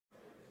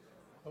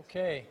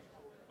Okay.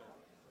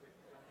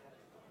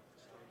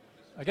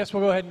 I guess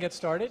we'll go ahead and get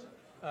started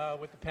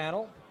with the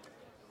panel.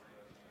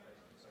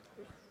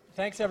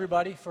 Thanks,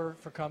 everybody, for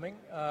coming.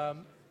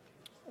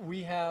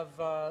 We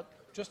have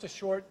just a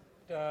short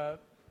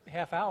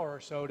half hour or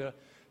so to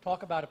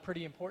talk about a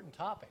pretty important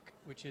topic,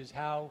 which is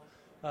how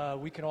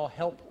we can all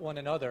help one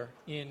another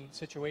in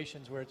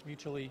situations where it's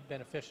mutually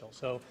beneficial.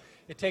 So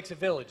it takes a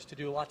village to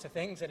do lots of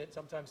things, and it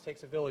sometimes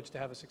takes a village to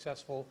have a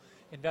successful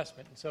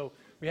investment. And so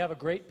we have a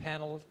great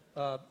panel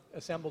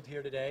assembled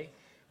here today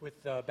with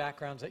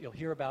backgrounds that you'll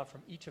hear about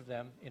from each of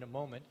them in a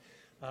moment.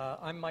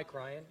 I'm Mike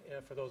Ryan,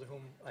 for those of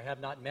whom I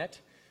have not met.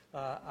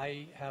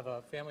 I have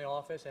a family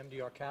office,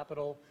 MDR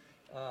Capital,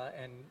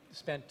 and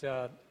spent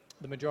the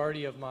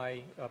majority of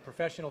my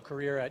professional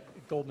career at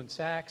Goldman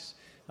Sachs,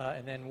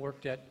 and then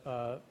worked at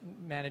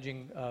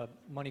managing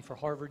money for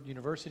Harvard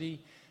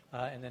University,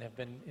 and then have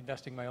been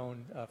investing my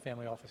own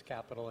family office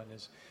capital. And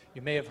as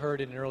you may have heard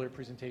in an earlier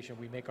presentation,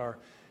 we make our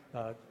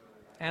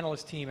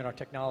analyst team and our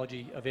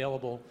technology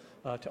available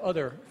to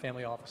other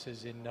family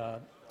offices in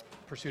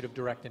pursuit of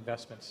direct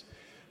investments.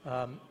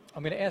 I'm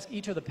going to ask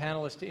each of the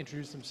panelists to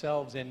introduce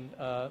themselves in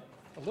a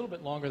little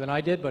bit longer than I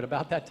did, but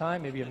about that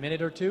time, maybe a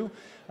minute or two,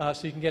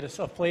 so you can get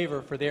a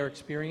flavor for their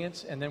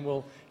experience, and then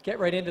we'll get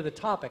right into the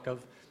topic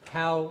of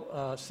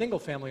how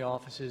single-family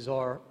offices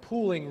are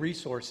pooling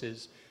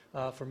resources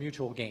for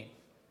mutual gain.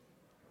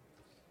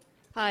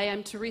 Hi,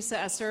 I'm Teresa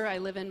Esser. I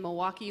live in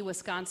Milwaukee,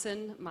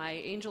 Wisconsin. My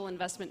angel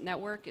investment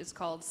network is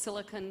called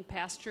Silicon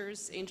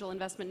Pastures Angel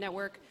Investment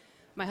Network.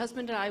 My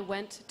husband and I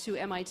went to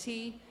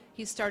MIT.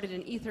 He started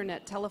an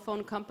Ethernet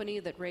telephone company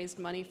that raised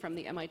money from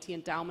the MIT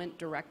endowment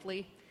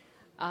directly.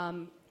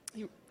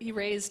 He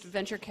raised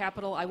venture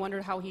capital. I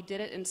wondered how he did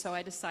it, and so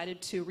I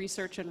decided to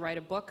research and write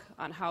a book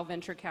on how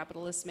venture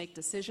capitalists make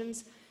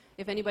decisions.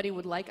 If anybody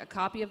would like a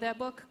copy of that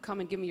book,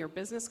 come and give me your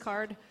business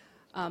card.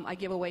 I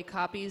give away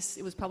copies.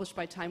 It was published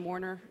by Time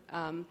Warner.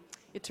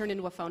 It turned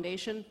into a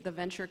foundation, the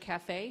Venture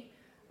Cafe,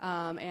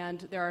 and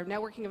there are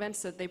networking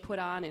events that they put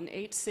on in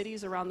 8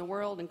 cities around the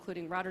world,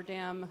 including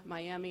Rotterdam,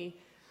 Miami,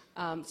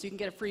 so you can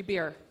get a free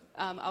beer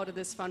out of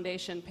this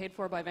foundation paid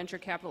for by venture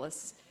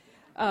capitalists.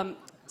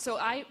 So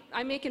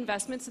I make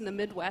investments in the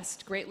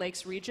Midwest Great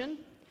Lakes region,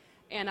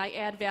 and I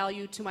add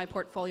value to my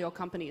portfolio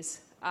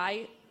companies.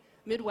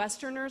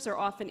 Midwesterners are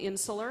often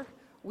insular.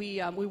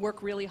 We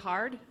work really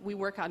hard. We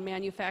work on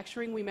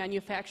manufacturing. We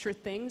manufacture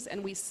things,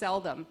 and we sell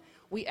them.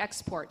 We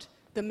export.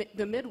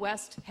 The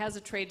Midwest has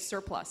a trade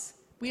surplus.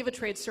 We have a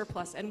trade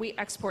surplus, and we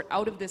export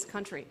out of this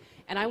country.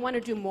 And I want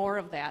to do more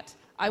of that.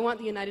 I want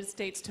the United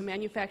States to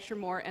manufacture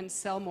more and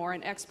sell more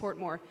and export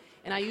more.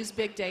 And I use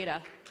big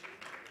data.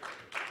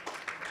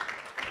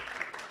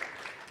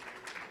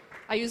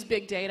 I use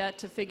big data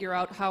to figure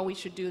out how we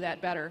should do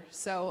that better.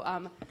 So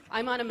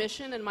I'm on a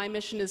mission, and my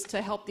mission is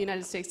to help the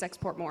United States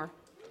export more.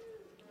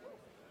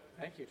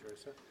 Thank you,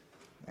 Teresa.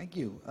 Thank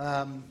you.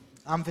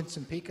 I'm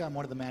Vincent Pica. I'm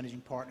one of the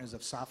managing partners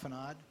of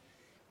Safanad.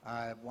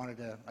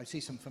 I see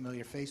some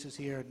familiar faces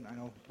here. I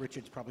know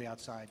Richard's probably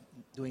outside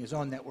doing his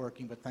own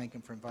networking, but thank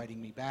him for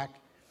inviting me back.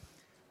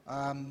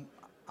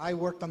 I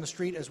worked on the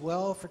street as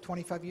well for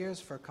 25 years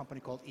for a company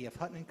called E.F.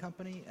 Hutton &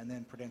 Company, and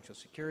then Prudential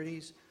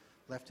Securities.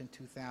 Left in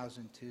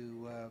 2000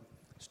 to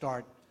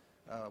start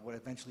what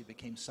eventually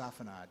became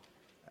Safanad.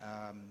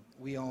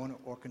 We own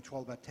or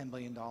control about $10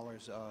 billion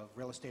of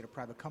real estate or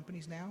private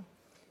companies now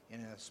in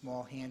a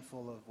small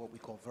handful of what we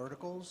call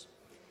verticals.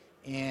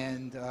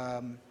 And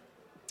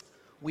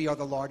we are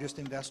the largest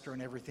investor in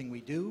everything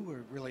we do.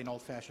 We're really an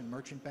old-fashioned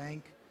merchant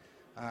bank.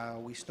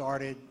 We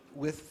started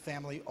with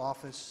family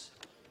office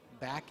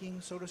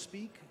backing, so to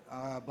speak,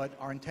 but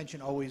our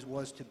intention always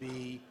was to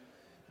be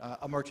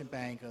a merchant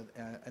bank,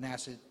 an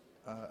asset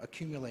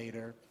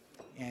accumulator,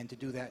 and to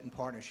do that in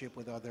partnership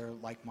with other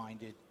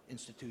like-minded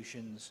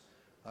institutions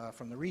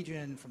from the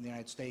region, from the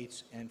United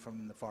States, and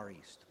from the Far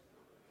East.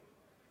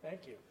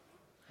 Thank you.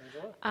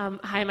 Angela?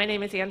 Hi, my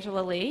name is Angela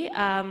Lee.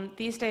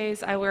 These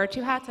days I wear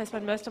 2 hats. I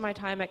spend most of my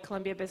time at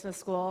Columbia Business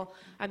School.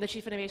 I'm the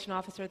Chief Innovation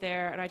Officer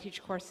there, and I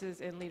teach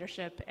courses in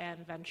leadership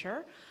and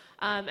venture.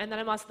 And then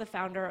I'm also the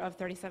founder of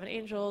 37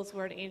 Angels.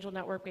 We're an angel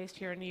network based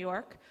here in New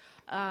York,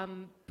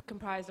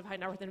 comprised of high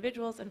net worth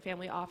individuals and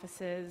family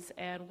offices,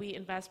 and we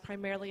invest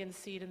primarily in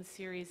seed and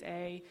Series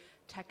A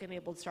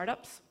tech-enabled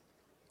startups.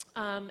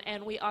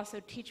 And we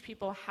also teach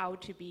people how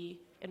to be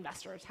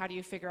investors. How do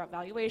you figure out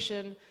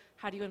valuation?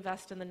 How do you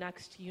invest in the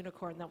next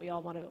unicorn that we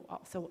all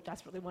so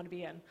desperately want to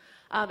be in?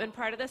 And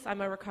prior to this,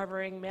 I'm a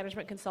recovering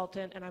management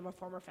consultant, and I'm a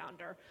former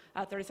founder.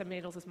 37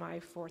 Angels is my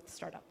 4th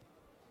startup.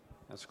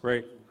 That's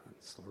great.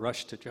 It's a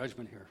rush to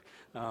judgment here.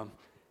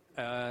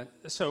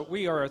 So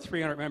we are a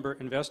 300-member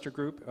investor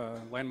group,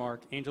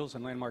 Landmark Angels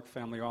and Landmark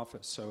Family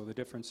Office. So the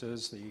difference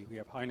is we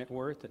have high net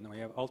worth, and then we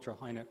have ultra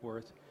high net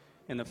worth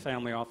in the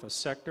family office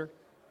sector.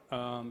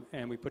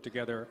 And we put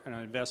together an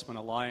investment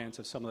alliance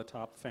of some of the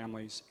top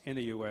families in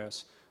the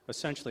U.S.,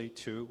 essentially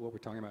to, what we're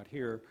talking about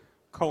here,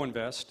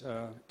 co-invest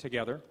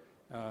together.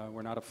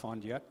 We're not a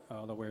fund yet,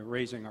 although we're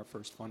raising our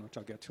first fund, which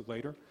I'll get to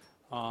later.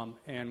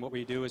 And what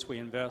we do is we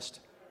invest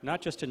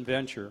not just in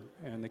venture.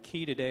 And the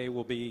key today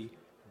will be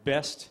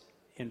best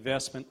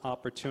investment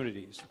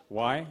opportunities.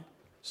 Why?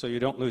 So you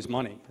don't lose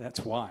money.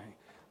 That's why.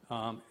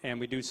 And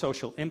we do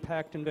social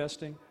impact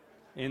investing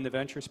in the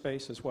venture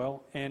space as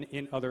well, and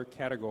in other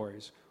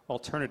categories.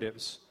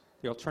 Alternatives.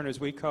 The alternatives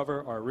we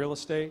cover are real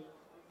estate,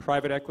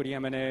 private equity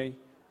M&A,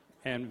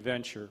 and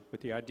venture,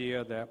 with the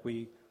idea that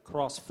we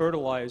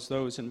cross-fertilize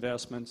those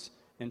investments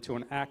into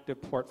an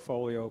active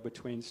portfolio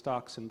between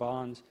stocks and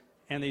bonds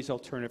and these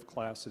alternative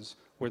classes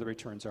where the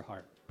returns are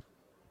higher.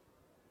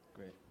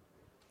 Great.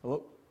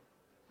 Hello.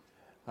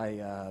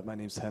 Hi, my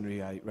name's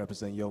Henry. I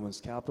represent Yeoman's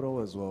Capital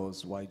as well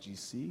as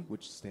YGC,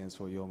 which stands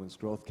for Yeoman's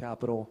Growth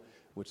Capital,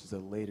 which is a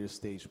later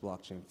stage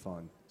blockchain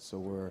fund. So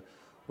we're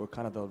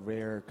kind of the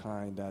rare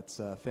kind that's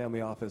a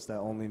family office that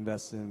only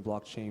invests in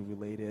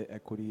blockchain-related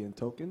equity and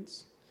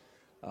tokens.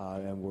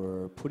 And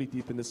we're pretty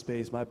deep in the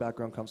space. My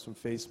background comes from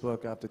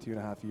Facebook after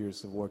 2.5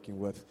 years of working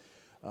with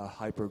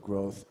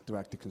hyper-growth,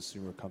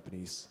 direct-to-consumer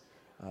companies,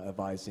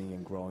 advising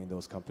and growing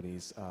those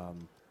companies,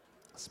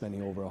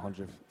 spending over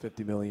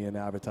 $150 million in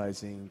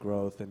advertising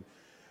growth.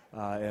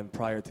 And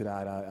prior to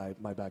that,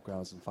 my background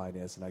was in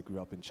finance, and I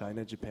grew up in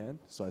China, Japan.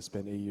 So I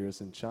spent 8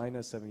 years in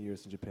China, 7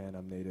 years in Japan.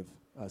 I'm native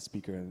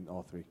speaker in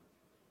all three.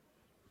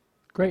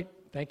 Great,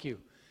 thank you.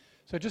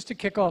 So just to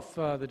kick off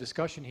the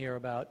discussion here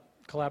about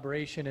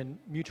collaboration and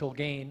mutual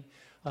gain,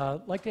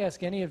 I'd like to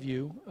ask any of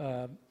you,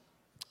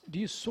 do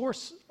you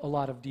source a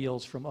lot of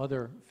deals from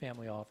other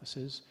family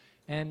offices?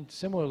 And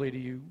similarly, do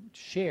you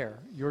share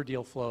your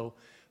deal flow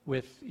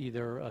with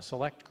either a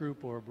select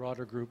group or a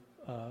broader group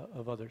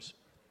of others?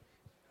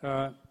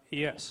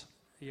 Yes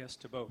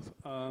to both.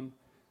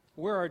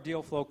 Where our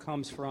deal flow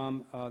comes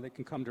from, they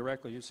can come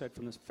directly, you said,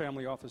 from the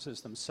family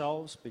offices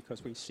themselves,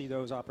 because we see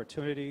those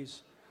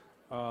opportunities.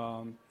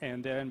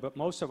 But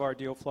most of our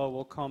deal flow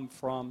will come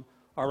from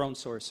our own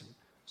sourcing.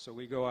 So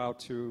we go out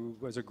to,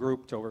 as a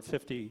group, to over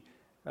 50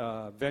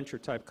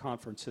 venture-type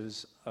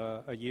conferences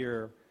a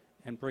year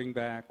and bring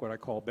back what I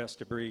call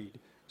best of breed.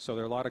 So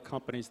there are a lot of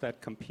companies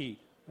that compete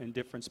in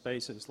different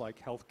spaces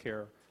like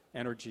healthcare,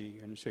 energy,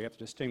 and so you have to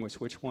distinguish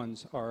which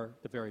ones are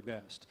the very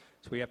best.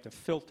 So we have to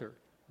filter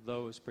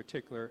those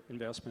particular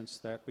investments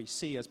that we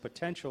see as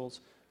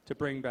potentials to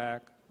bring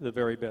back the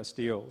very best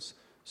deals.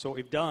 So what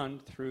we've done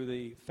through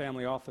the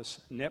family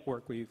office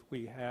network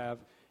we have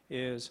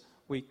is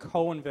we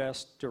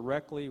co-invest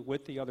directly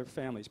with the other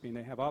families,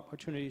 meaning they have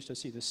opportunities to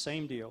see the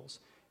same deals.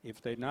 If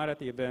they're not at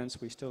the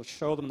events, we still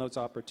show them those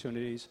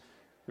opportunities.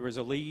 There is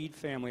a lead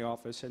family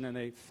office, and then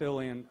they fill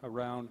in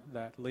around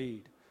that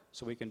lead.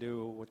 So we can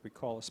do what we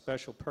call a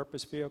special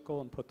purpose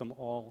vehicle and put them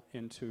all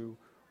into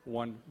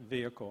one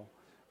vehicle.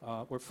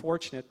 We're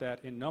fortunate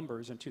that in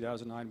numbers, in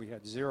 2009 we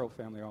had 0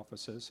 family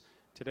offices.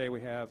 Today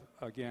we have,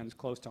 again,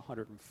 close to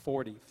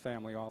 140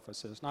 family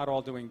offices, not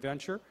all doing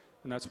venture,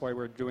 and that's why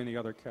we're doing the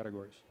other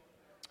categories.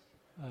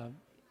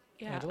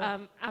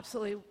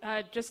 Absolutely.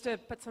 Just to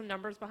put some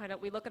numbers behind it,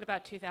 we look at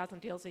about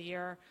 2,000 deals a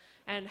year,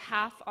 and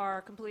half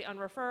are completely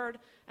unreferred,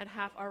 and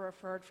half are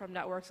referred from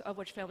networks, of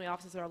which family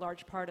offices are a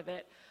large part of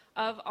it.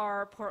 Of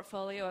our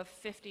portfolio of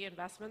 50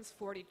 investments,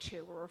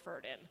 42 were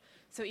referred in.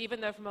 So even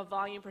though from a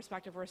volume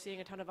perspective we're seeing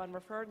a ton of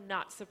unreferred,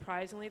 not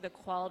surprisingly, the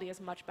quality is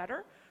much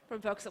better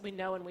from folks that we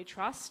know and we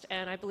trust,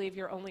 and I believe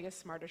you're only as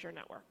smart as your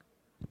network.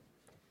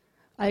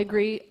 I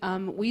agree.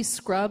 We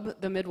scrub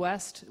the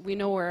Midwest. We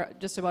know where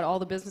just about all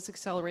the business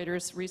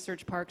accelerators,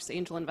 research parks,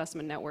 angel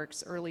investment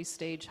networks, early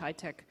stage,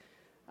 high-tech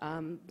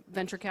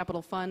venture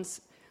capital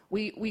funds.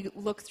 We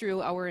look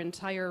through our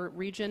entire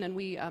region, and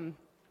we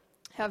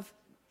have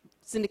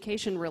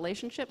syndication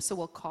relationships, so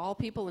we'll call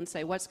people and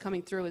say, what's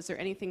coming through? Is there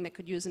anything that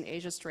could use an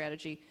Asia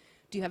strategy?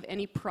 Do you have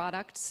any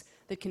products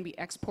that can be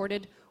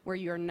exported where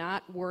you're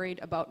not worried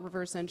about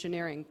reverse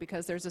engineering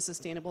because there's a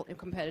sustainable and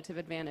competitive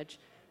advantage?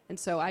 And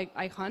so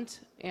I hunt,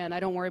 and I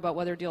don't worry about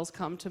whether deals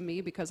come to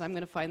me because I'm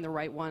going to find the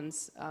right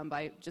ones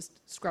by just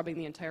scrubbing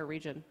the entire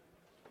region.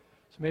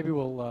 So maybe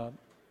we'll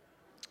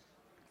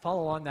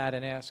follow on that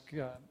and ask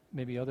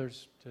maybe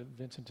others, to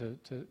Vincent,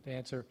 to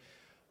answer.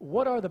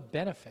 What are the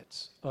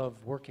benefits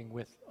of working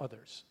with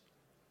others?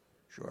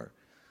 Sure.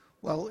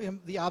 Well,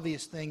 the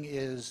obvious thing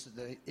is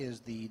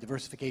the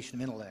diversification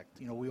of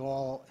intellect. You know, we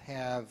all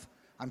have,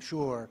 I'm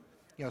sure,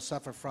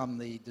 suffer from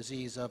the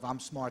disease of I'm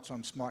smart, so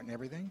I'm smart in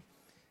everything.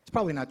 It's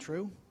probably not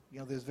true.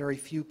 There's very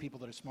few people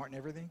that are smart in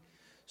everything.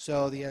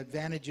 So the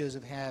advantages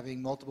of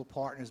having multiple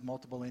partners,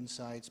 multiple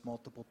insights,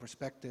 multiple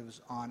perspectives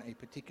on a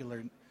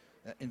particular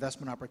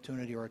investment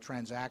opportunity or a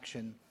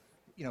transaction,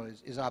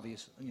 is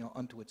obvious,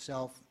 unto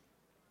itself.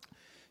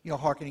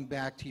 Hearkening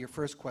back to your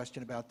first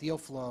question about deal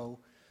flow,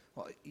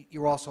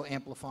 you're also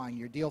amplifying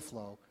your deal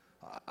flow.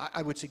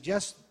 I would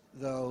suggest,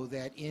 though,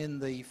 that in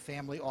the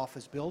family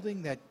office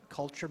building, that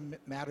culture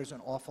matters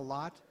an awful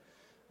lot.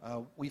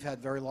 We've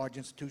had very large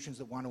institutions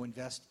that want to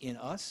invest in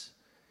us,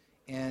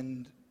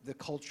 and the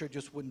culture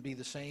just wouldn't be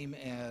the same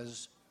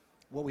as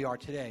what we are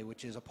today,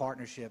 which is a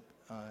partnership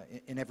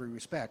in every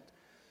respect.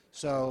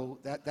 So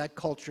that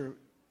culture,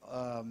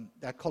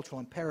 that cultural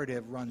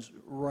imperative runs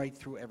right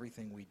through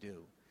everything we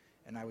do.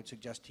 And I would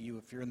suggest to you,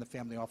 if you're in the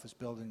family office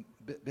building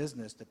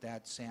business,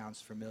 that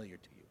sounds familiar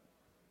to you.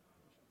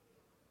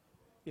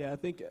 Yeah, I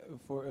think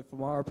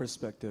from our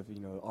perspective,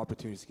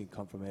 opportunities can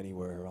come from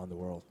anywhere around the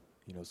world.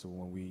 So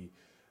when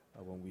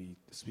we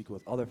speak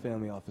with other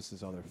family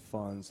offices, other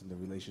funds, and the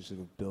relationship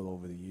we've built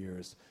over the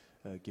years,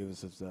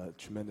 gives us a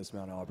tremendous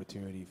amount of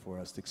opportunity for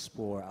us to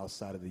explore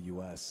outside of the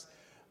U.S.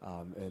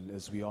 And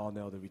as we all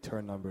know, the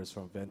return numbers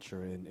from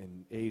venture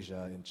in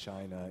Asia, in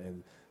China,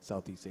 and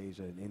Southeast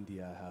Asia, and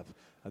India have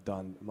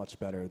done much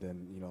better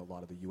than a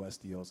lot of the U.S.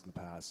 deals in the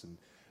past.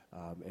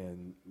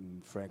 And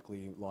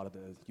frankly, a lot of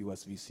the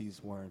U.S.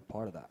 VCs weren't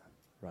part of that,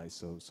 right?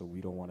 So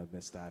we don't want to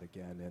miss that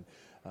again.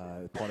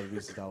 And part of the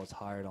reason that I was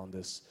hired on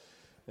this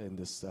in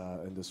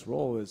this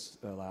role is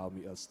allow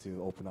us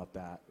to open up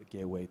that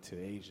gateway to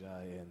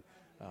Asia and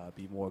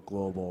be more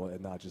global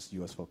and not just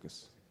U.S.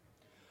 focused.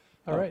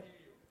 All right.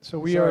 So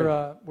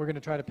we're going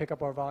to try to pick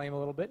up our volume a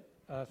little bit.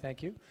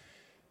 Thank you.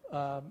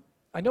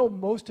 I know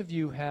most of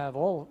you have,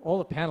 all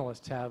the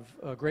panelists have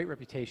great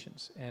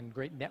reputations and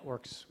great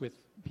networks with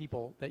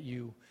people that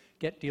you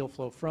get deal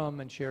flow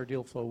from and share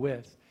deal flow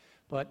with.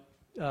 But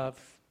do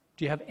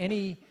you have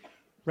any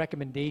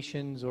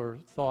recommendations or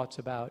thoughts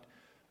about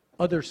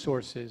other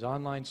sources,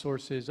 online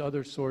sources,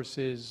 other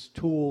sources,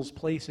 tools,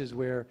 places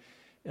where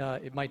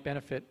it might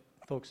benefit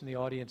folks in the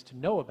audience to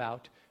know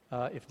about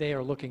if they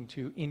are looking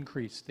to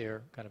increase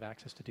their kind of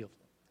access to deal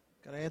flow?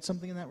 Can I add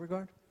something in that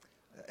regard?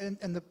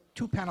 And the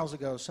 2 panels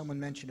ago, someone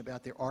mentioned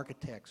about their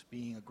architects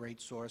being a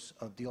great source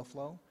of deal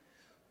flow.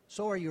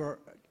 So are your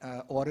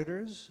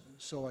auditors,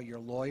 so are your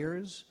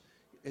lawyers.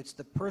 It's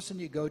the person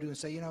you go to and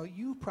say,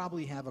 you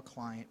probably have a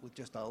client with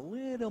just a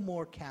little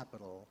more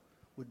capital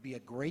would be a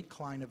great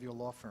client of your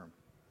law firm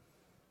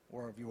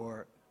or of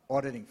your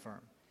auditing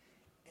firm.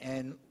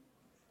 And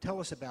tell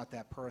us about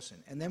that person.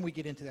 And then we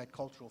get into that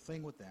cultural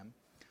thing with them.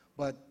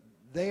 But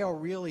they are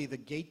really the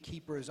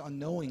gatekeepers,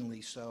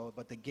 unknowingly so,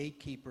 but the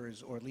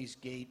gatekeepers, or at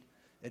least gate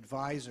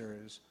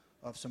advisors,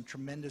 of some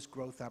tremendous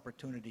growth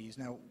opportunities.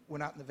 Now, we're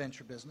not in the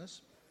venture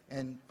business,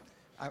 and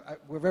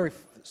we're very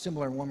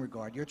similar in one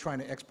regard. You're trying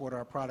to export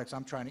our products.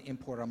 I'm trying to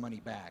import our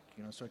money back.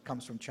 So it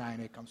comes from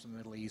China, it comes from the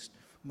Middle East.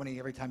 Money,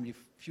 every time you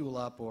fuel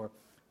up or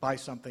buy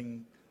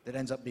something that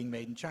ends up being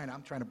made in China,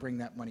 I'm trying to bring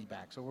that money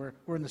back. So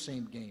we're in the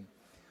same game.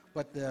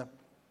 But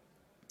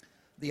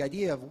the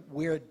idea of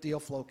where deal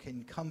flow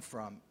can come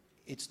from,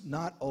 it's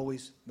not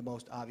always the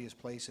most obvious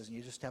places, and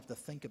you just have to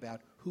think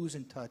about who's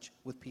in touch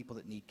with people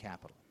that need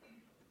capital.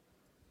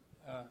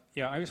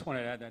 Yeah, I just want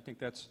to add, I think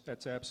that's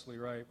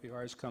absolutely right.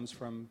 Ours comes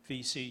from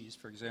VCs,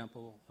 for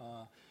example,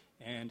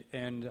 and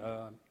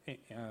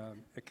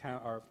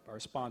our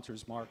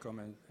sponsors,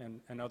 Markham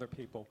and other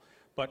people.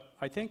 But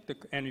I think,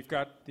 and you've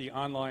got the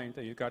online,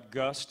 you've got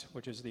Gust,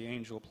 which is the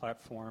angel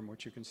platform,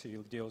 which you can see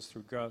deals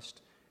through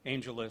Gust,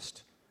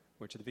 AngelList,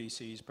 which the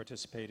VCs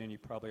participate in.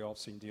 You've probably all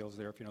seen deals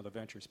there if you know the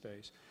venture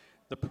space.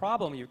 The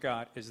problem you've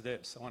got is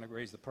this. I want to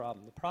raise the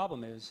problem. The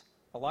problem is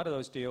a lot of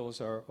those deals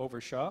are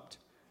overshopped,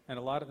 and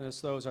a lot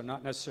of those are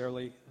not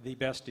necessarily the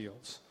best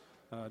deals.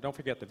 Don't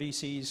forget, the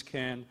VCs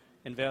can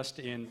invest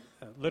in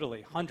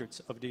literally hundreds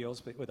of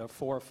deals with a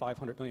 $400 or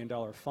 $500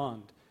 million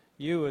fund.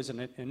 You, as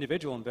an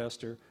individual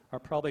investor, are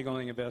probably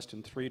going to invest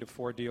in 3 to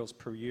 4 deals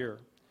per year.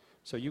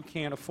 So you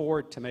can't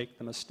afford to make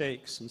the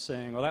mistakes in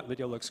saying, well, that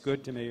deal looks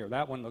good to me, or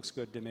that one looks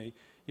good to me.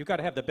 You've got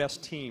to have the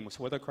best team.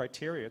 So what are the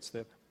criteria? It's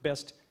the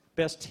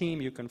best team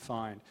you can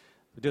find.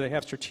 Do they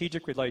have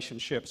strategic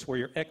relationships where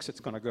your exit's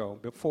going to go?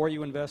 Before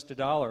you invest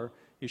 $1,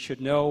 you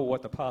should know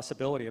what the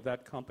possibility of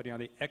that company on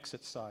the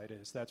exit side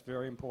is. That's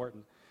very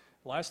important.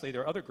 Lastly,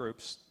 there are other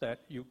groups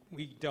that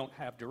we don't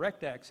have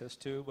direct access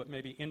to, but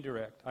maybe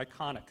indirect.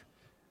 Iconic,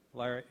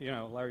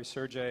 Larry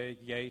Sergey,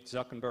 Gates,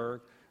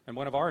 Zuckerberg. And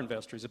one of our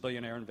investors, a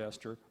billionaire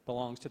investor,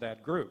 belongs to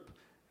that group.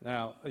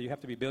 Now, you have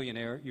to be a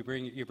billionaire. You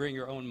bring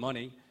your own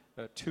money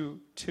to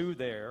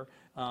there,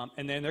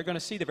 and then they're going to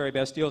see the very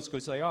best deals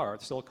because they are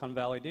Silicon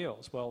Valley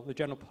deals. Well, the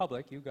general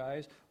public, you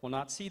guys, will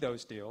not see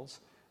those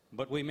deals,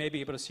 but we may be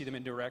able to see them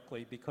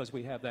indirectly because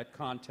we have that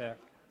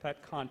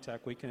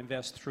contact. We can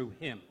invest through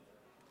him.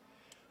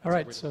 All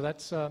right, so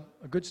that's a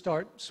good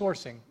start.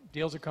 Sourcing.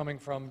 Deals are coming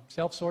from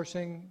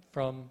self-sourcing,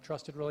 from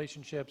trusted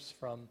relationships,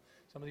 from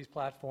some of these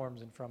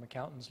platforms, and from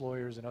accountants,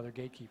 lawyers, and other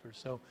gatekeepers.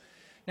 So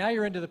now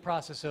you're into the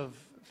process of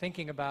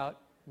thinking about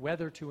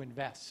whether to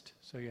invest.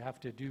 So you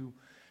have to do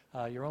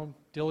your own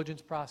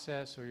diligence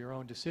process or your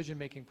own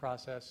decision-making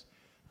process.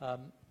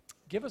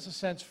 Give us a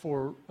sense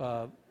for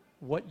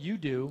what you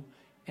do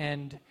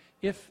and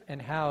if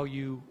and how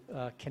you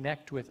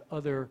connect with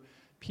other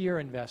peer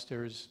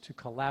investors to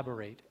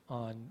collaborate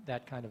on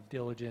that kind of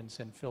diligence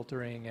and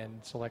filtering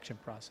and selection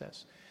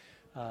process.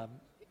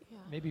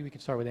 Maybe we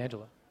can start with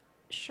Angela.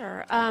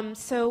 Sure.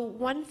 So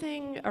one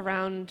thing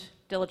around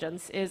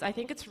diligence is I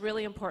think it's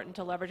really important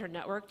to leverage our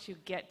network to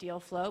get deal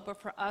flow,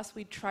 but for us,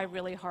 we try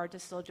really hard to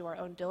still do our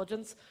own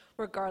diligence,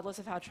 regardless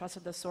of how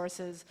trusted the source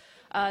is.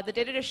 The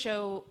data to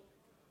show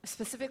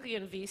specifically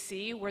in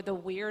VC, where the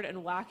weird and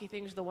wacky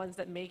things are the ones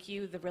that make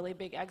you the really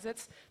big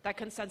exits, that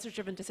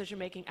consensus-driven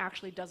decision-making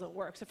actually doesn't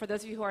work. So for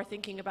those of you who are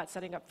thinking about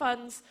setting up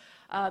funds,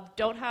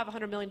 don't have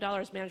 $100 million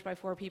managed by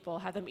 4 people.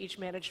 Have them each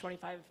manage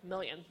 $25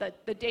 million.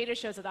 The data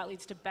shows that that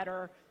leads to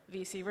better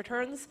VC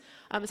returns.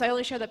 So I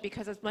only share that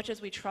because as much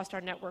as we trust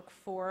our network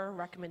for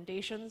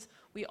recommendations,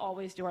 we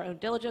always do our own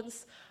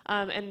diligence.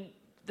 And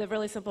the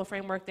really simple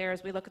framework there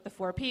is we look at the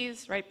 4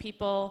 Ps, right?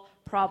 People,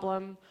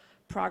 problem,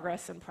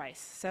 progress, and price.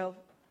 So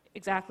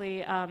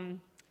exactly,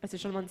 as the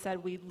gentleman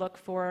said, we look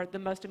for the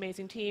most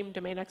amazing team,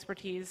 domain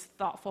expertise,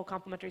 thoughtful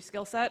complementary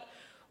skill set.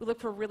 We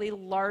look for really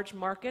large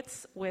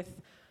markets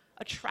with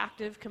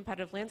attractive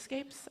competitive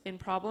landscapes in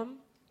problem.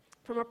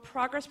 From a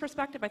progress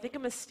perspective, I think a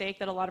mistake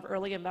that a lot of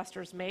early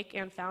investors make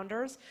and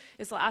founders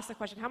is they'll ask the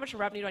question, how much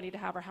revenue do I need to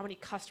have or how many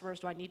customers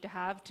do I need to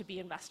have to be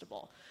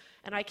investable?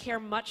 And I care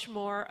much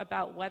more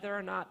about whether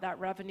or not that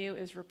revenue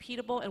is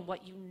repeatable and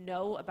what you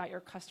know about your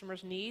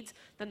customers' needs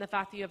than the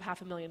fact that you have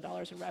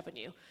 $500,000 in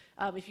revenue.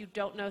 If you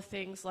don't know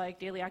things like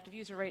daily active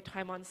user rate,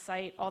 time on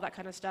site, all that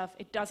kind of stuff,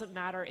 it doesn't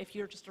matter if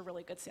you're just a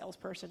really good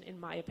salesperson, in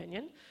my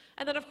opinion.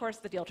 And then, of course,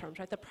 the deal terms,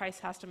 right? The price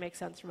has to make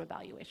sense from a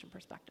valuation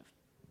perspective.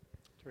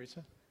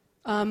 Teresa?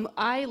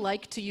 I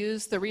like to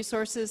use the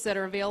resources that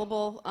are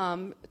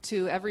available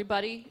to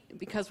everybody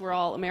because we're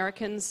all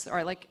Americans.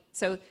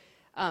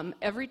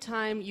 Every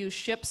time you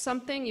ship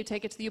something, you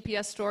take it to the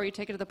UPS store, you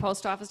take it to the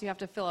post office, you have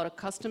to fill out a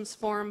customs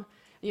form.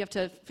 You have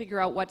to figure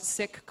out what's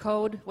SIC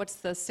code, what's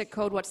the SIC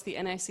code, what's the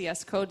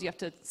NICS code. You have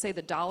to say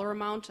the dollar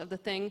amount of the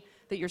thing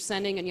that you're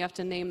sending, and you have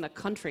to name the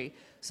country.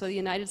 So the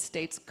United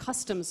States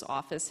Customs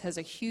Office has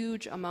a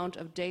huge amount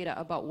of data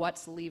about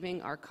what's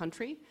leaving our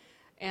country.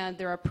 And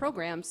there are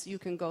programs you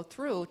can go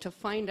through to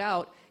find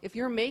out if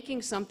you're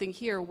making something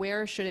here,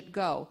 where should it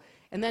go?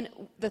 And then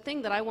the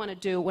thing that I want to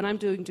do when I'm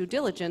doing due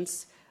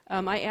diligence,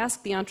 I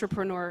ask the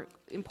entrepreneur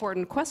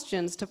important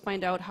questions to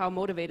find out how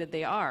motivated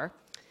they are.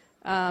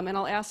 And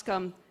I'll ask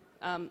them,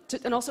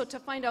 and also to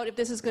find out if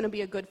this is going to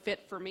be a good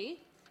fit for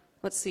me.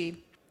 Let's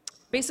see.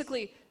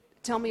 Basically,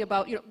 tell me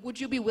about, would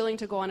you be willing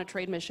to go on a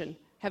trade mission?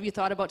 Have you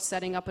thought about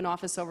setting up an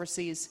office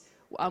overseas?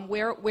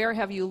 Where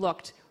have you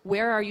looked?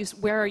 Where are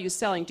you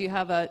selling? Do you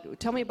have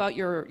tell me about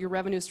your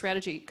revenue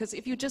strategy. Because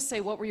if you just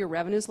say, what were your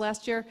revenues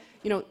last year?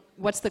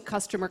 What's the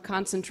customer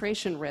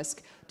concentration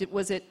risk?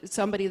 Was it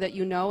somebody that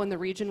you know in the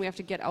region? We have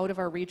to get out of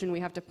our region.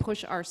 We have to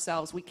push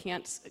ourselves. We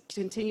can't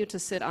continue to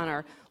sit on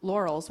our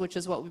laurels, which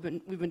is what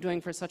we've been doing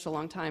for such a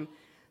long time.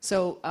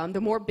 So the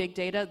more big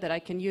data that I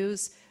can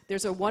use,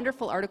 there's a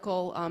wonderful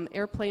article,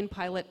 Airplane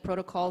Pilot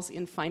Protocols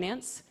in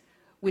Finance,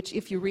 which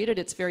if you read it,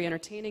 it's very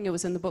entertaining. It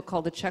was in the book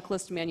called The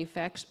Checklist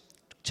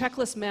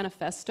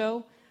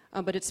Manifesto,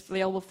 but it's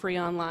available free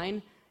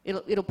online.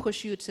 It'll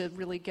push you to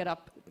really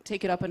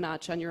take it up a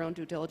notch on your own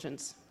due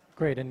diligence.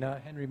 Great, and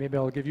Henry, maybe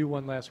I'll give you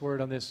one last word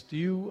on this. Do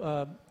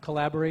you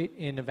collaborate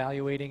in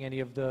evaluating any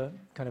of the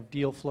kind of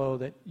deal flow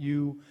that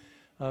you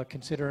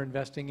consider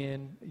investing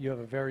in? You have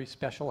a very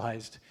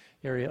specialized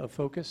area of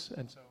focus,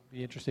 and so I'd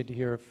be interested to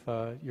hear if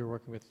you're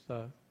working with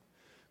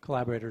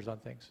collaborators on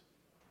things.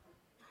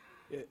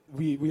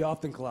 We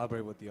often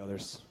collaborate with the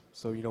others.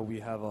 So, we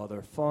have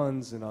other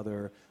funds and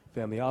other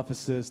family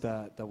offices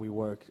that we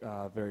work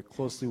very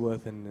closely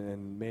with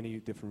in many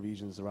different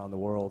regions around the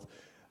world.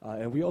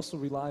 And we also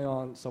rely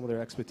on some of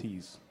their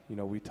expertise.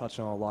 We touch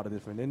on a lot of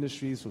different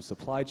industries, from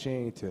supply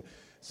chain to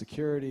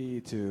security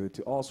to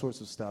all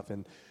sorts of stuff.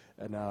 And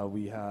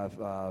we have,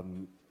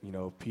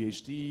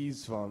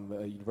 PhDs from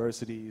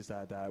universities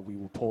that we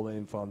will pull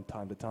in from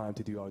time to time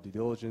to do our due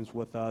diligence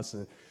with us.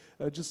 And,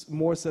 just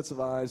more sets of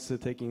eyes to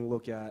taking a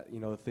look at,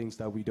 things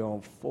that we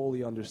don't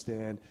fully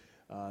understand,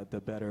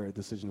 the better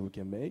decision we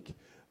can make.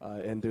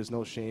 And there's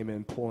no shame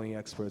in pulling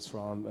experts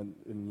from,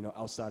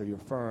 outside of your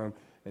firm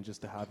and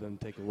just to have them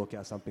take a look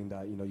at something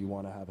that, you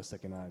want to have a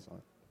second eyes on.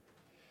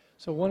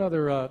 So one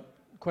other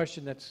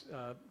question that's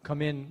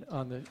come in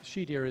on the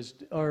sheet here is,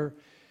 are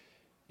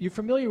you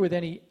familiar with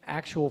any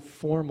actual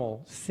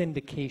formal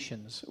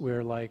syndications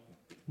where like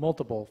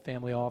multiple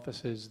family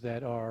offices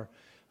that are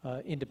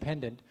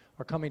independent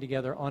are coming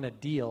together on a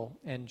deal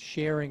and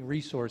sharing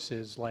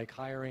resources like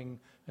hiring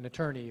an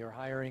attorney or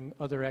hiring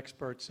other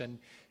experts and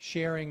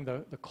sharing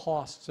the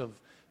costs of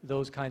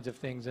those kinds of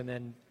things and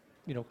then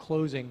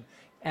closing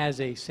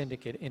as a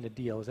syndicate in a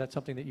deal? Is that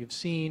something that you've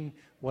seen?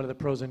 What are the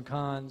pros and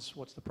cons?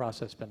 What's the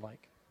process been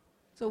like?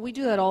 So we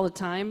do that all the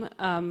time.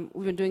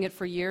 We've been doing it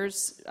for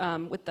years.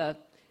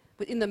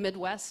 In the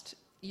Midwest,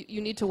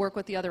 you need to work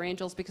with the other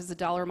angels because the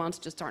dollar amounts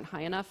just aren't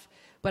high enough.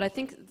 But I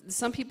think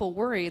some people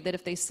worry that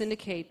if they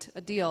syndicate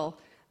a deal,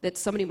 that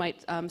somebody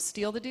might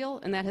steal the deal,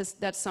 and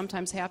that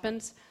sometimes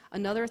happens.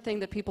 Another thing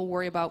that people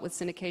worry about with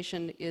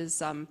syndication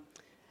is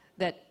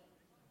that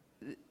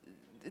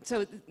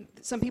so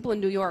some people in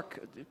New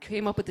York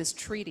came up with this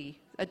treaty.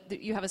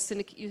 You have a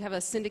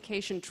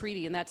syndication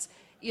treaty, and that's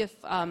if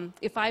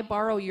I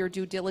borrow your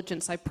due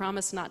diligence, I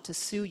promise not to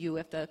sue you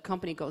if the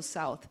company goes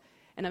south.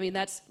 And I mean,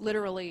 that's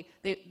literally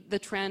the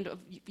trend of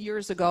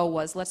years ago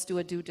was let's do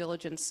a due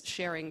diligence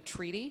sharing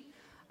treaty.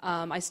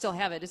 I still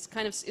have it. It's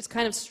kind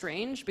of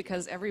strange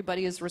because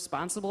everybody is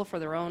responsible for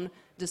their own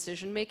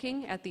decision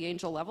making at the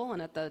angel level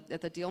and at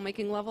the deal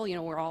making level. You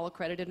know, we're all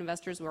accredited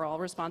investors. We're all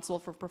responsible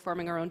for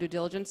performing our own due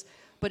diligence.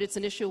 But it's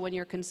an issue when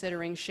you're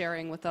considering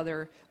sharing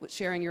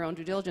your own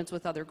due diligence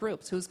with other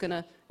groups. Who's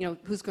gonna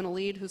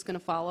lead? Who's gonna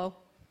follow?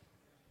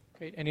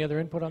 Great. Any other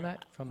input on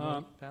that from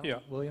the panel? Yeah.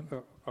 William?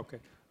 Okay.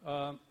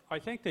 I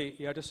think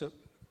just to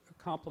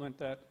compliment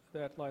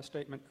that last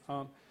statement,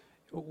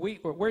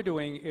 what we're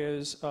doing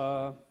is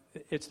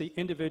it's the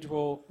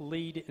individual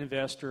lead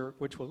investor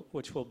which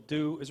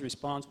is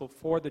responsible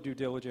for the due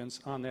diligence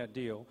on that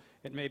deal.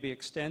 It may be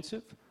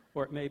extensive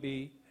or it may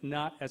be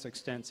not as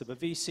extensive. A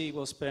VC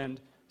will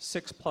spend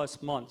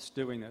 6+ months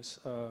doing this.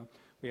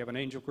 We have an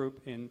angel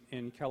group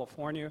in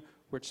California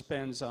which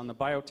spends on the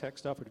biotech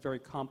stuff, which is very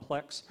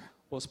complex.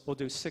 We'll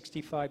do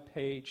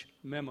 65-page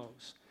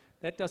memos.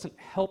 That doesn't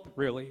help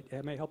really.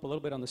 It may help a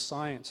little bit on the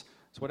science.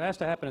 So what has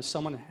to happen is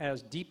someone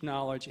has deep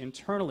knowledge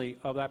internally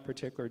of that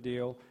particular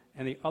deal,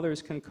 and the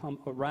others can come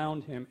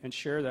around him and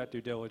share that due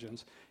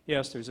diligence.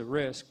 Yes, there's a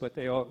risk, but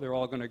they're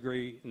all going to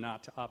agree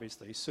not to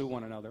obviously sue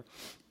one another.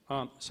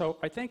 So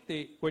I think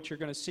what you're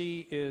going to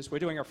see is we're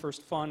doing our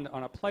first fund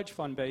on a pledge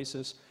fund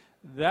basis.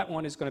 That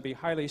one is going to be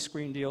highly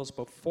screened deals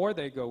before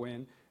they go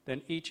in.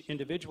 Then each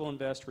individual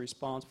investor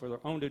responds for their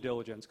own due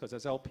diligence, because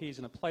as LPs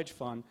in a pledge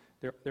fund,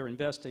 they're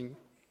investing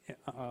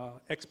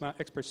X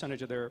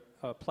percentage of their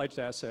pledged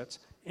assets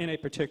in a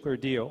particular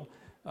deal.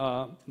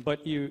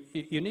 But you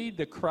need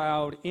the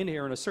crowd in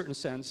here in a certain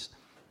sense,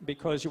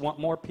 because you want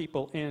more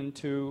people in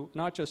to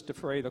not just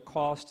defray the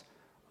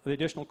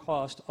additional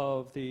cost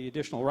of the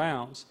additional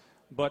rounds,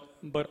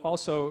 but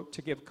also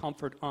to give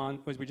comfort on,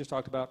 as we just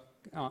talked about,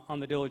 on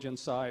the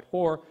diligence side.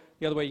 Or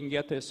the other way you can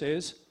get this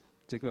is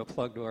to go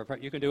plug to our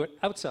part. You can do it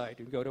outside.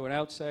 You can go to an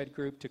outside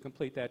group to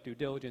complete that due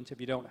diligence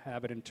if you don't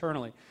have it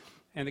internally.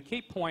 And the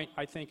key point,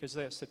 I think, is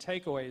this. The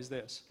takeaway is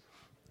this.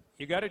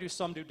 You got to do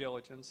some due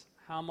diligence.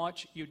 How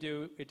much you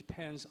do, it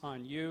depends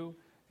on you.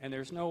 And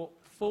there's no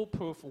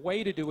foolproof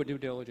way to do a due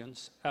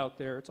diligence out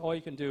there. It's all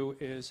you can do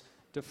is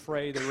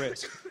defray the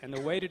risk. And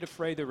the way to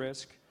defray the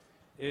risk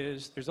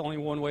is there's only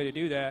one way to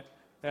do that.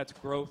 That's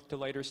growth to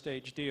later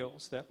stage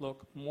deals that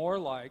look more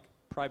like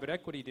private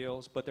equity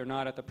deals, but they're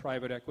not at the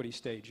private equity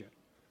stage yet.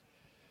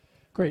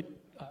 Great.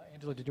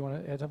 Angela, did you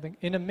want to add something?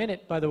 In a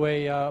minute, by the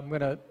way, I'm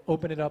going to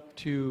open it up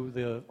to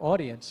the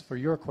audience for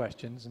your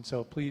questions, and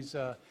so please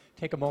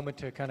take a moment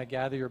to kind of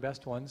gather your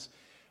best ones.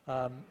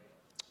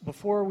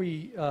 Before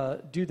we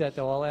do that,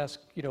 though, I'll ask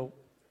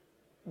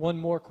one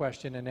more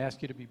question and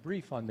ask you to be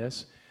brief on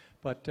this.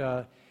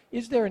 But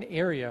is there an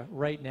area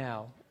right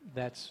now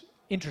that's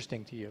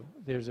interesting to you?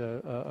 There's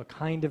a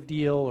kind of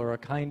deal or a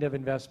kind of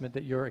investment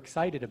that you're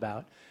excited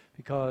about,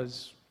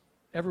 because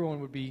everyone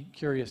would be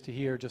curious to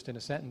hear just in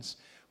a sentence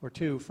or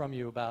two from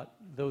you about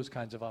those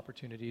kinds of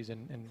opportunities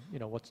and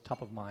what's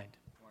top of mind.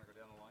 You want to go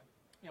down the line?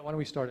 Yeah, why don't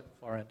we start at the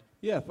far end?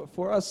 Yeah,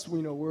 for us,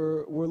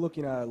 we're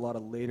looking at a lot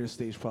of later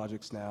stage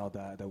projects now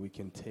that we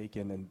can take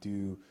in and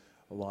do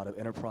a lot of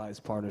enterprise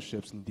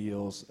partnerships and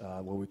deals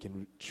where we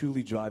can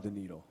truly drive the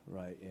needle,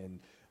 right? And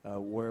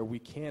where we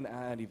can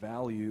add any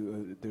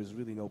value, there's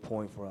really no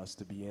point for us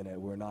to be in it.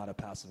 We're not a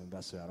passive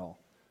investor at all.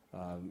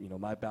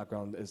 My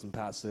background isn't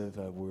passive.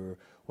 We're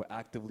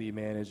actively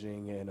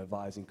managing and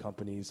advising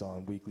companies on a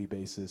weekly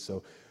basis.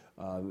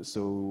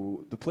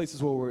 So the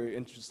places where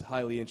we're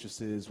highly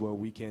interested is where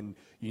we can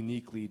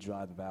uniquely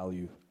drive the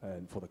value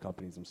for the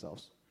companies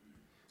themselves.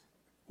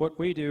 What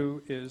we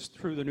do is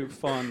through the new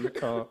fund,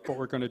 what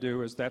we're going to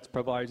do is that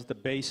provides the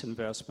base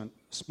investment,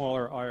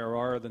 smaller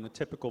IRR than the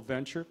typical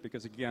venture,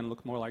 because again,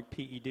 look more like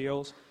PE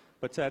deals,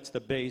 but that's the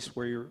base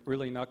where you're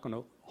really not going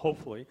to,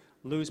 hopefully,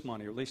 lose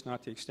money, or at least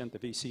not to the extent the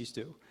VCs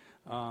do,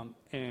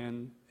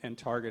 and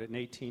target an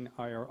 18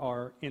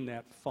 IRR in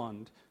that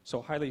fund.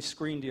 So highly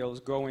screened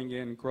deals going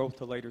in, growth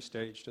to later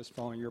stage, just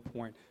following your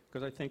point,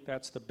 because I think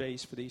that's the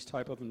base for these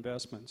type of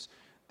investments.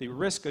 The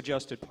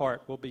risk-adjusted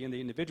part will be in the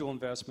individual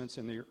investments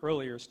in the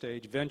earlier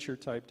stage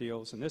venture-type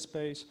deals in this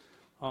space.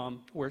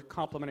 We're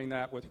complementing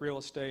that with real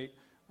estate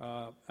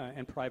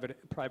and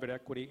private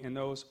equity in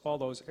all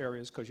those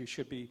areas, because you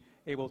should be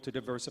able to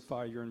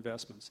diversify your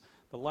investments.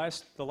 The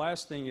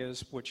last thing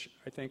is, which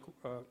I think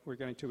we're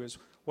getting to, is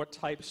what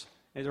types,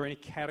 is there any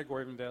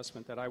category of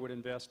investment that I would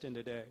invest in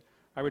today?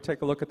 I would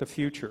take a look at the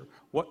future.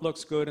 What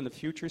looks good in the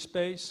future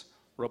space?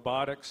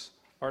 Robotics,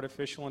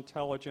 artificial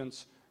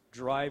intelligence,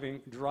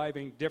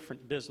 driving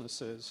different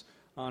businesses.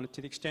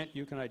 To the extent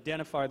you can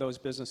identify those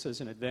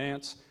businesses in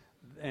advance,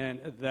 and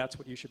that's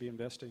what you should be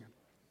investing in.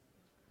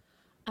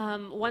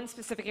 One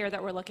specific area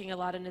that we're looking a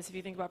lot in is if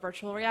you think about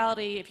virtual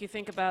reality, if you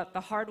think about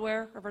the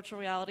hardware of virtual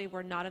reality,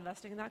 we're not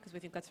investing in that because we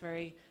think that's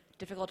very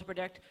difficult to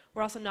predict.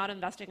 We're also not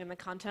investing in the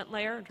content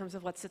layer in terms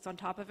of what sits on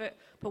top of it,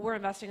 but we're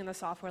investing in the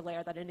software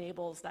layer that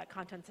enables that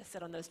content to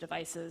sit on those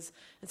devices.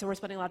 And so we're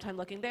spending a lot of time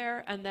looking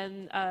there. And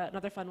then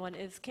another fun one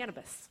is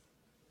cannabis.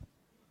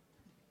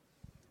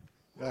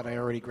 God, I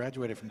already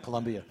graduated from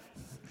Columbia.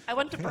 I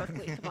went to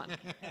Berkeley, come on.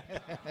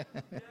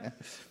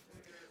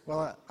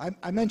 Well,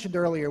 I mentioned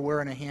earlier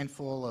we're in a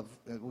handful of,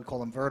 we call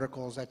them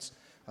verticals. That's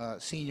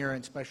senior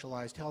and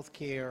specialized health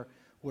care.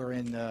 We're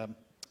in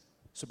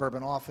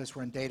suburban office.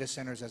 We're in data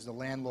centers as the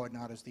landlord,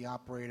 not as the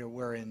operator.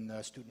 We're in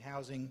student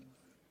housing.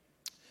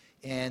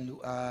 And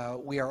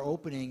we are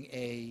opening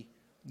a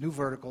new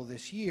vertical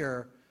this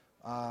year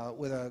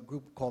with a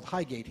group called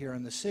Highgate here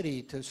in the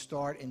city to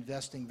start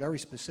investing very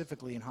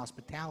specifically in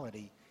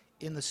hospitality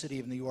in the city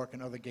of New York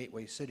and other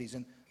gateway cities.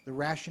 And the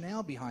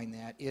rationale behind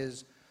that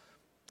is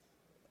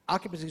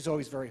occupancy is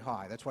always very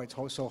high. That's why it's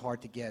so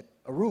hard to get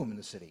a room in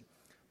the city.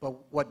 But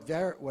what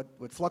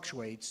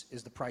fluctuates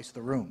is the price of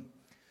the room.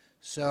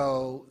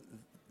 So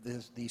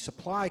the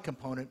supply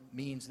component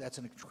means that's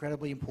an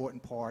incredibly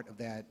important part of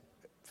that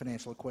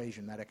financial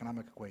equation, that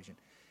economic equation.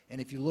 And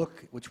if you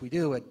look, which we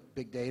do at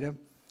Big Data,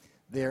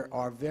 there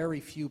are very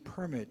few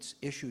permits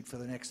issued for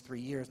the next 3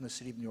 years in the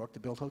city of New York to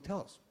build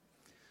hotels.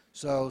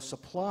 So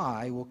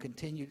supply will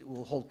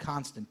will hold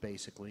constant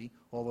basically,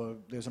 although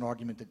there's an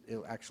argument that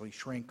it'll actually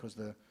shrink because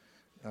the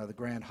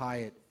Grand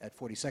Hyatt at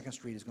 42nd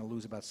Street is going to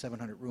lose about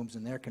 700 rooms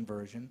in their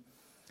conversion.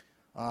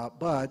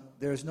 But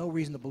there's no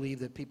reason to believe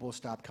that people will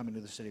stop coming to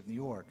the city of New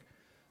York.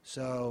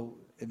 So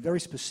in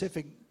very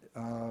specific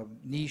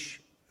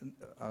niche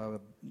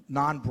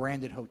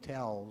non-branded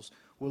hotels,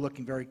 we're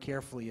looking very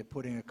carefully at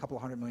putting a couple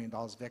 $100 million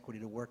of equity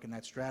to work in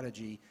that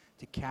strategy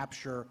to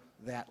capture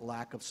that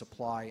lack of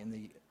supply and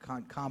the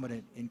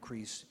concomitant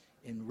increase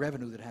in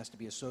revenue that has to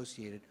be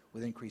associated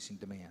with increasing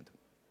demand.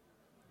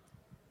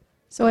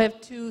 So I have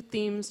two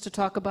themes to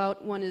talk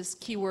about. One is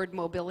keyword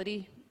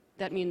mobility.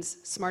 That means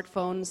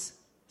smartphones,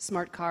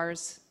 smart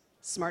cars,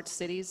 smart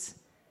cities,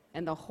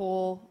 and the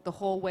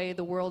whole way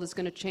the world is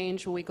going to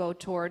change when we go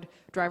toward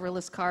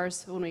driverless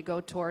cars, when we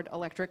go toward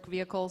electric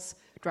vehicles,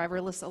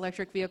 driverless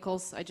electric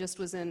vehicles. I just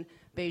was in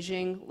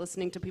Beijing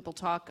listening to people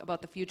talk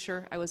about the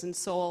future. I was in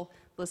Seoul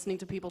listening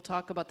to people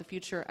talk about the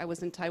future. I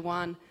was in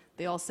Taiwan.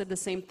 They all said the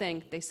same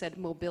thing. They said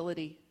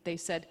mobility. They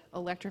said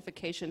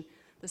electrification.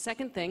 The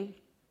second thing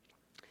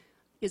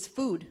is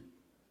food.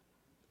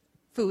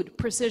 Food,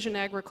 precision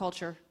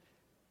agriculture.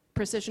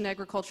 Precision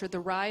agriculture,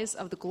 the rise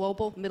of the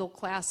global middle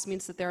class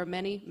means that there are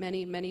many,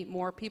 many, many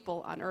more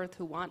people on Earth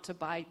who want to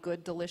buy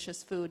good,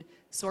 delicious food.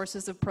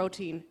 Sources of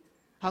protein.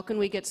 How can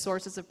we get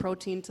sources of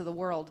protein to the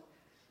world?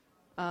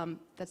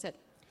 That's it.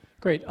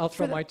 Great. I'll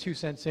throw my 2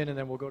 cents in, and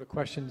then we'll go to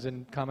questions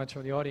and comments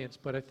from the audience.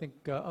 But I think,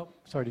 oh,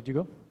 sorry, did you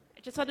go?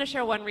 I just wanted to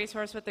share one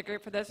resource with the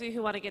group. For those of you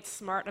who want to get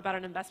smart about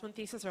an investment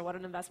thesis or what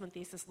an investment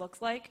thesis looks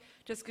like,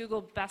 just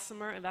Google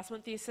Bessemer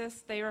investment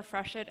thesis. They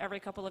refresh it every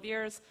couple of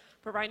years.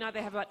 But right now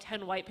they have about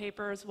 10 white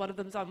papers. One of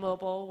them's on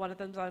mobile, one of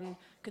them's on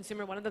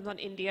consumer, one of them's on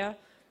India.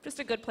 Just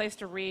a good place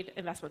to read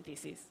investment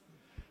theses.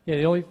 Yeah,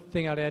 the only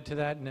thing I'd add to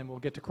that, and then we'll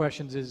get to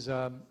questions, is,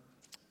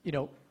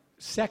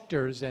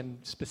 sectors and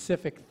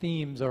specific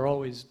themes are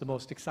always the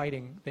most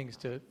exciting things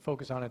to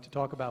focus on and to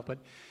talk about. But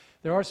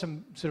there are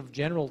some sort of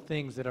general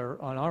things that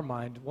are on our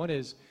mind. One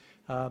is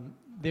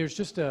there's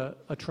just a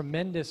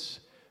tremendous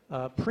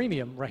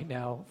premium right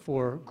now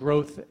for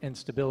growth and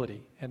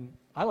stability. And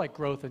I like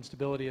growth and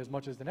stability as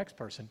much as the next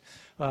person.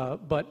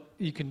 But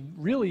you can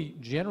really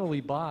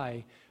generally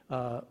buy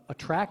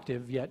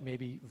attractive yet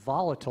maybe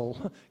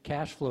volatile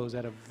cash flows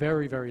at a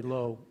very, very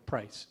low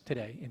price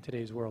today in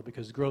today's world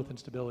because growth and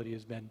stability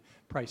has been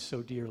priced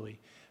so dearly.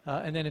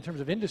 And then in terms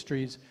of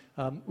industries,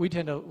 we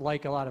tend to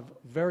like a lot of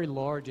very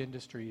large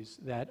industries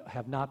that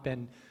have not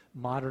been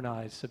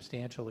modernized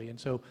substantially. And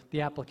so the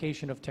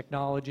application of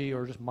technology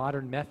or just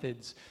modern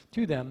methods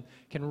to them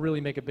can really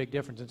make a big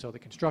difference. And so the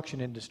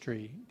construction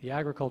industry, the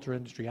agriculture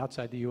industry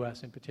outside the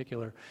U.S. in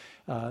particular,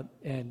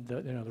 and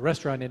the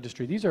restaurant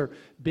industry, these are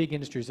big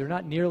industries. They're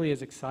not nearly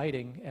as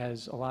exciting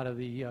as a lot of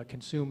the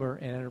consumer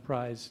and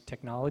enterprise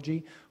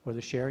technology or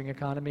the sharing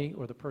economy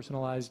or the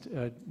personalized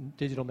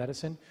digital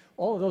medicine.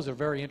 All of those are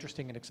very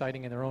interesting and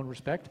exciting in their own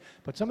respect.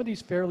 But some of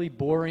these fairly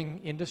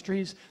boring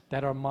industries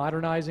that are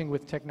modernizing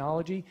with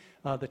technology,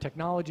 the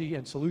technology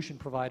and solution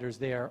providers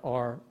there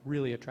are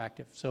really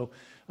attractive. So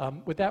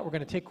with that, we're going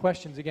to take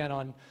questions again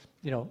on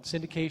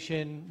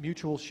syndication,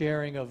 mutual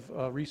sharing of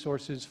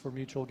resources for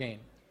mutual gain.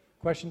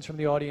 Questions from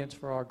the audience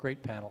for our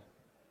great panel.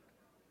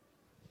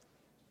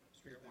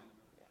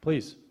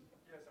 Please.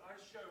 Yes, I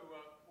show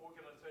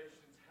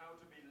organizations how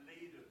to be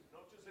leaders,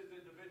 not just as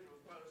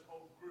individuals, but as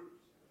whole groups.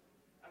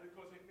 And of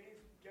course, it means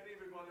getting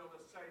everybody on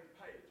the same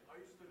page. I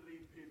used to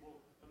lead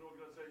people and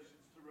organizations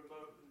to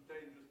remote and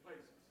dangerous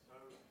places. So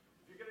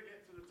if you're going to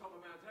get to the top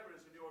of Mount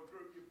Everest in your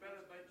group, you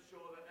better make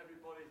sure that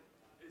everybody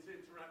is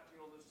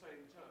interacting on the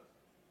same terms.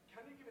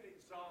 Can you give an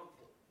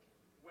example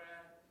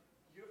where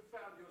you've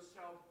found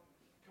yourself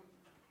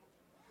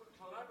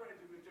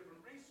collaborating with different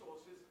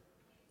resources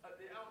at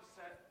the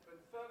outset, but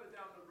further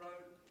down the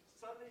road,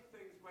 suddenly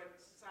things went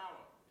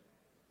sour?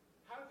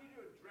 How did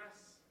you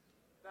address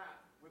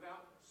that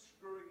without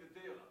screwing the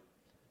deal up?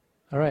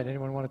 All right,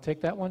 anyone want to take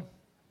that one?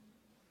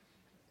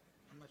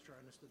 I'm not sure I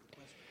understood the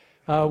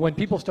question. When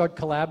people start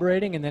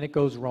collaborating and then it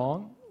goes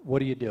wrong, what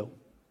do you do?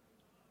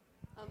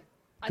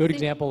 Good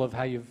example of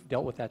how you've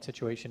dealt with that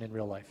situation in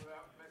real life.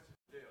 Without messing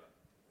the deal up.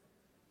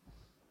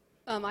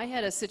 I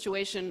had a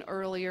situation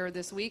earlier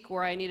this week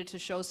where I needed to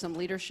show some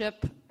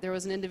leadership. There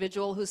was an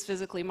individual who's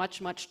physically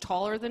much, much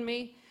taller than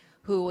me,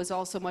 who was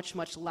also much,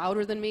 much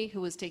louder than me,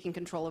 who was taking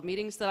control of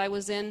meetings that I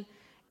was in.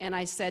 And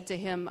I said to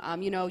him,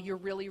 you're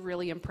really,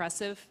 really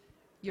impressive.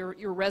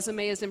 Your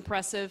resume is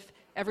impressive.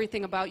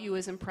 Everything about you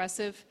is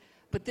impressive.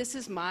 But this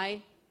is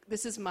my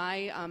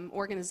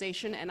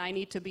organization, and I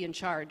need to be in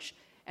charge.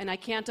 And I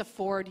can't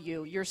afford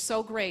you. You're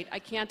so great. I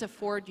can't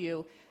afford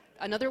you.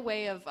 Another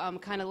way of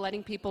kind of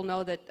letting people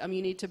know that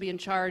you need to be in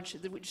charge,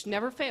 which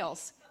never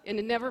fails, and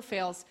it never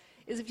fails,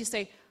 is if you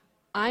say,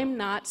 I'm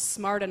not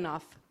smart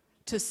enough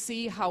to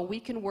see how we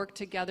can work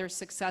together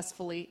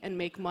successfully and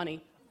make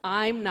money.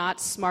 I'm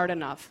not smart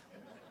enough.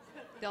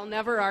 They'll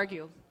never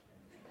argue.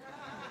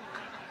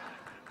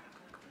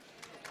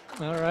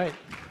 All right.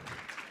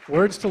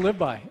 Words to live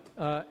by.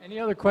 Any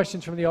other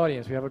questions from the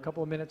audience? We have a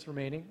couple of minutes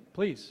remaining.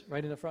 Please,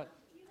 right in the front.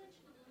 You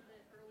mentioned a little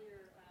bit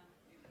earlier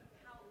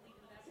how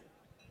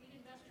lead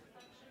investor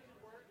function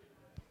work.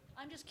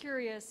 I'm just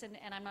curious, and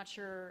I'm not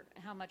sure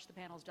how much the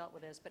panel's dealt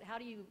with this, but how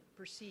do you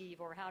perceive,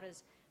 or how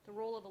does the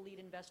role of a lead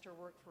investor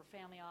work for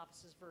family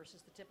offices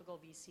versus the typical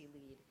VC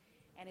lead?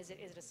 And is it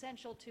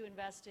essential to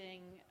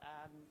investing?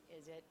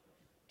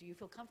 Do you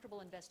feel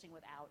comfortable investing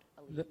without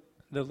a lead?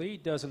 The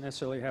lead doesn't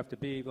necessarily have to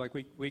be, like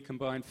we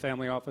combine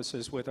family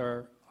offices with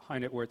our high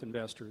net worth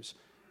investors.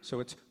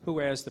 So it's who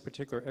has the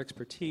particular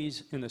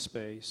expertise in the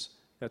space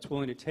that's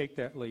willing to take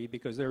that lead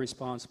because they're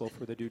responsible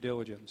for the due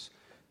diligence.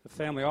 The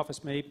family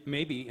office may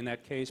be, in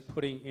that case,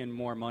 putting in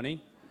more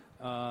money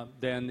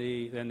than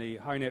the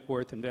high net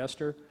worth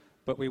investor,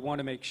 but we want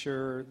to make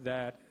sure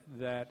that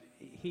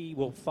he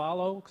will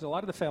follow, because a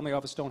lot of the family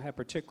office don't have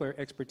particular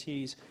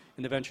expertise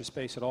in the venture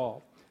space at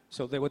all.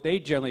 So what they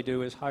generally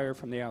do is hire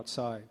from the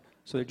outside.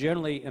 So they're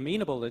generally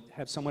amenable to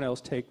have someone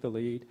else take the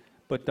lead,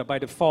 but by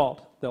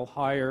default, they'll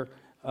hire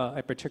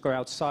a particular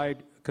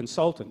outside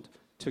consultant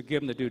to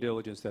give them the due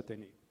diligence that they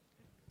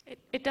need.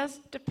 It does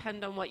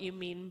depend on what you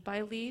mean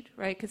by lead,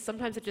 right? Because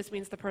sometimes it just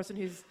means the person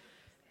who's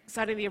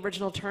signing the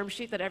original term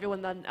sheet that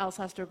everyone then else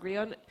has to agree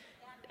on.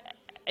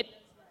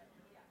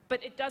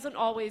 But it doesn't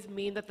always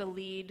mean that the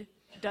lead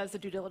does the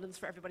due diligence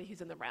for everybody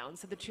who's in the round.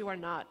 So the two are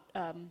not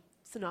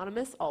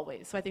synonymous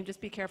always. So I think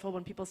just be careful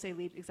when people say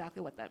lead,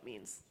 exactly what that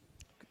means.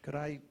 Could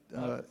I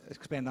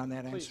expand on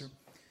that please. answer?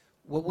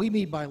 What we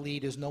mean by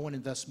lead is no one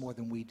invests more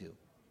than we do,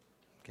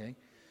 okay?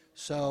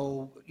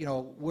 So,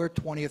 we're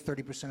 20 or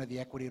 30% of the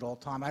equity at all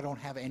time. I don't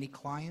have any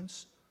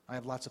clients. I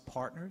have lots of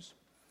partners.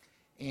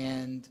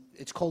 And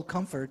it's cold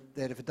comfort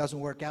that if it doesn't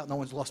work out, no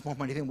one's lost more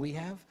money than we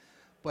have.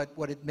 But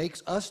what it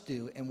makes us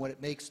do, and what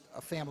it makes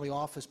a family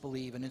office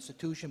believe, an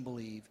institution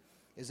believe,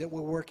 is that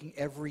we're working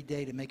every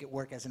day to make it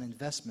work as an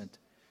investment,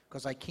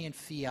 because I can't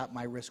fee out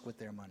my risk with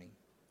their money.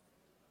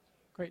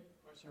 Great.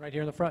 Question right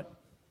here in the front.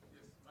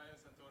 Yes, my name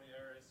is Antonio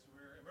Ares.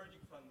 We're emerging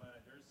fund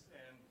managers,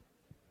 and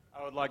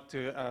I would like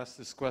to ask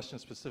this question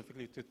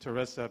specifically to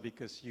Teresa,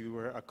 because you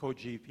were a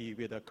co-GP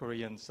with a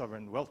Korean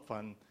sovereign wealth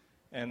fund,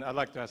 and I'd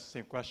like to ask the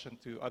same question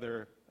to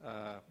other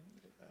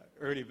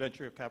early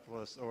venture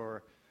capitalists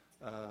or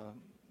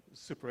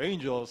super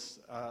angels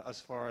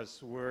as far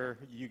as where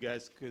you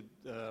guys could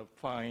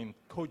find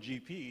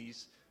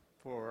co-GPs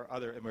for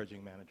other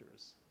emerging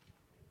managers.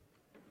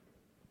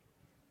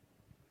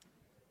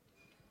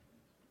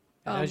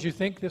 And as you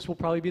think, this will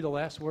probably be the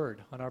last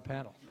word on our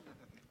panel.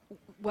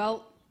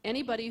 Well,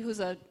 anybody who's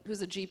a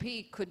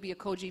GP could be a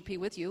co-GP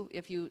with you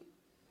if you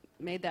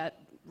made that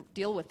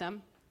deal with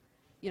them.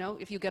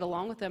 If you get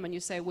along with them and you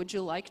say, would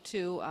you like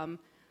to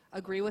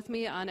agree with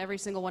me on every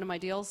single one of my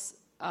deals?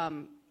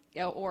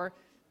 Or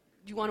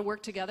do you want to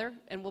work together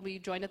and we'll be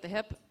joined at the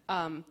hip?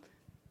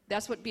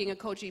 That's what being a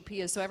co-GP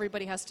is. So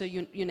everybody has to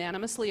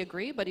unanimously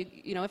agree, but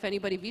if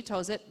anybody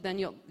vetoes it, then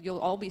you'll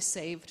all be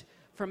saved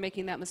from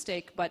making that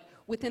mistake. But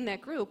within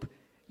that group,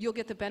 you'll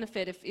get the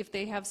benefit if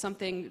they have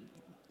something,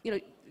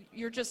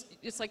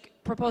 it's like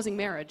proposing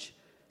marriage.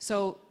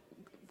 So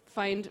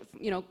find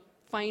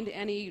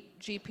any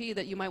GP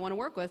that you might want to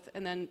work with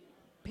and then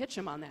pitch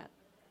them on that.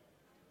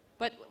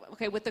 But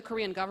okay, with the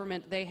Korean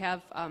government, they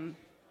had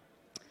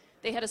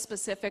a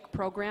specific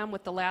program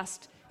with the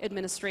last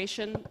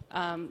administration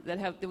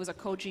there was a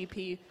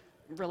co-GP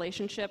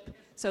relationship.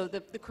 So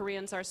the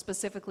Koreans are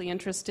specifically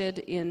interested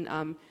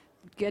in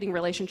getting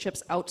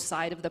relationships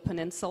outside of the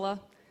peninsula.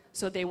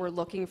 So they were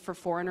looking for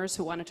foreigners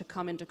who wanted to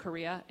come into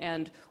Korea.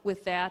 And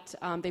with that,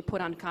 they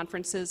put on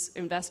conferences,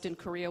 Invest in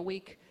Korea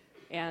Week.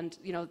 And,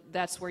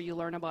 that's where you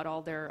learn about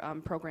all their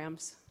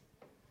programs.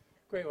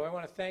 Great. Well, I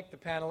want to thank the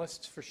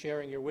panelists for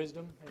sharing your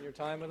wisdom and your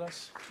time with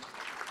us.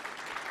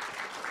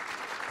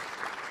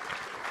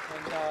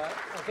 And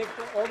I think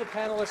all the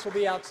panelists will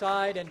be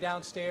outside and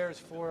downstairs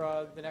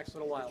for the next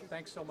little while.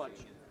 Thanks so much.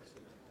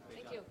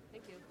 Thank you.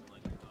 Thank you.